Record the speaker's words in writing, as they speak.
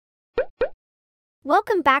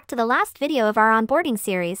Welcome back to the last video of our onboarding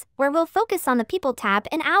series, where we'll focus on the People tab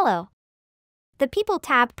in Allo. The People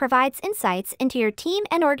tab provides insights into your team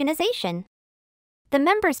and organization. The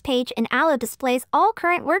Members page in Allo displays all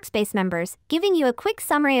current workspace members, giving you a quick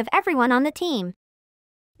summary of everyone on the team.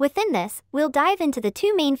 Within this, we'll dive into the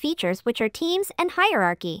two main features, which are Teams and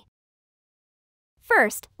Hierarchy.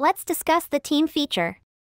 First, let's discuss the Team feature.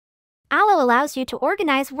 Allo allows you to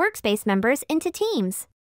organize workspace members into teams.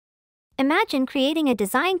 Imagine creating a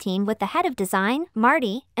design team with the head of design,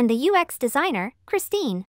 Marty, and the UX designer,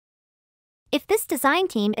 Christine. If this design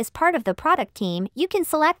team is part of the product team, you can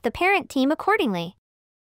select the parent team accordingly.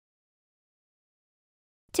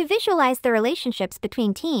 To visualize the relationships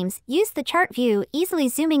between teams, use the chart view, easily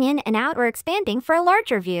zooming in and out or expanding for a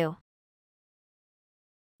larger view.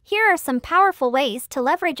 Here are some powerful ways to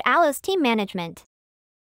leverage Allo's team management.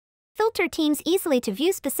 Filter teams easily to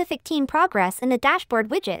view specific team progress in the dashboard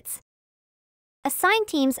widgets. Assign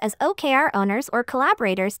teams as OKR owners or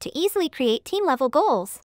collaborators to easily create team-level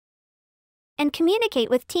goals. And communicate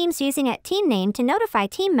with teams using @team name to notify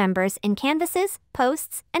team members in canvases,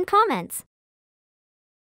 posts, and comments.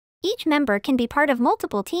 Each member can be part of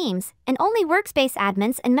multiple teams, and only workspace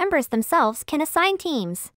admins and members themselves can assign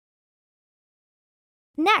teams.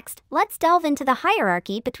 Next, let's delve into the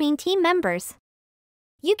hierarchy between team members.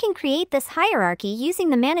 You can create this hierarchy using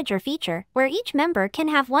the Manager feature, where each member can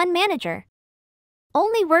have one manager.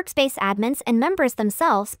 Only workspace admins and members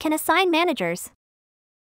themselves can assign managers.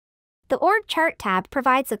 The Org Chart tab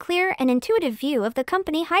provides a clear and intuitive view of the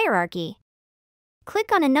company hierarchy.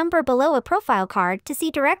 Click on a number below a profile card to see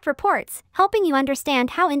direct reports, helping you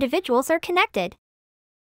understand how individuals are connected.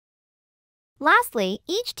 Lastly,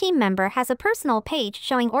 each team member has a personal page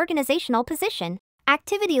showing organizational position,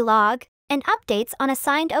 activity log, and updates on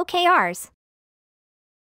assigned OKRs.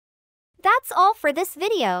 That's all for this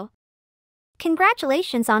video.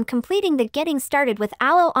 Congratulations on completing the Getting Started with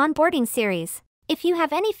Allo onboarding series. If you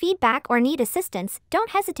have any feedback or need assistance,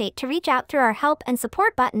 don't hesitate to reach out through our help and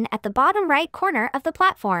support button at the bottom right corner of the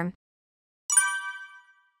platform.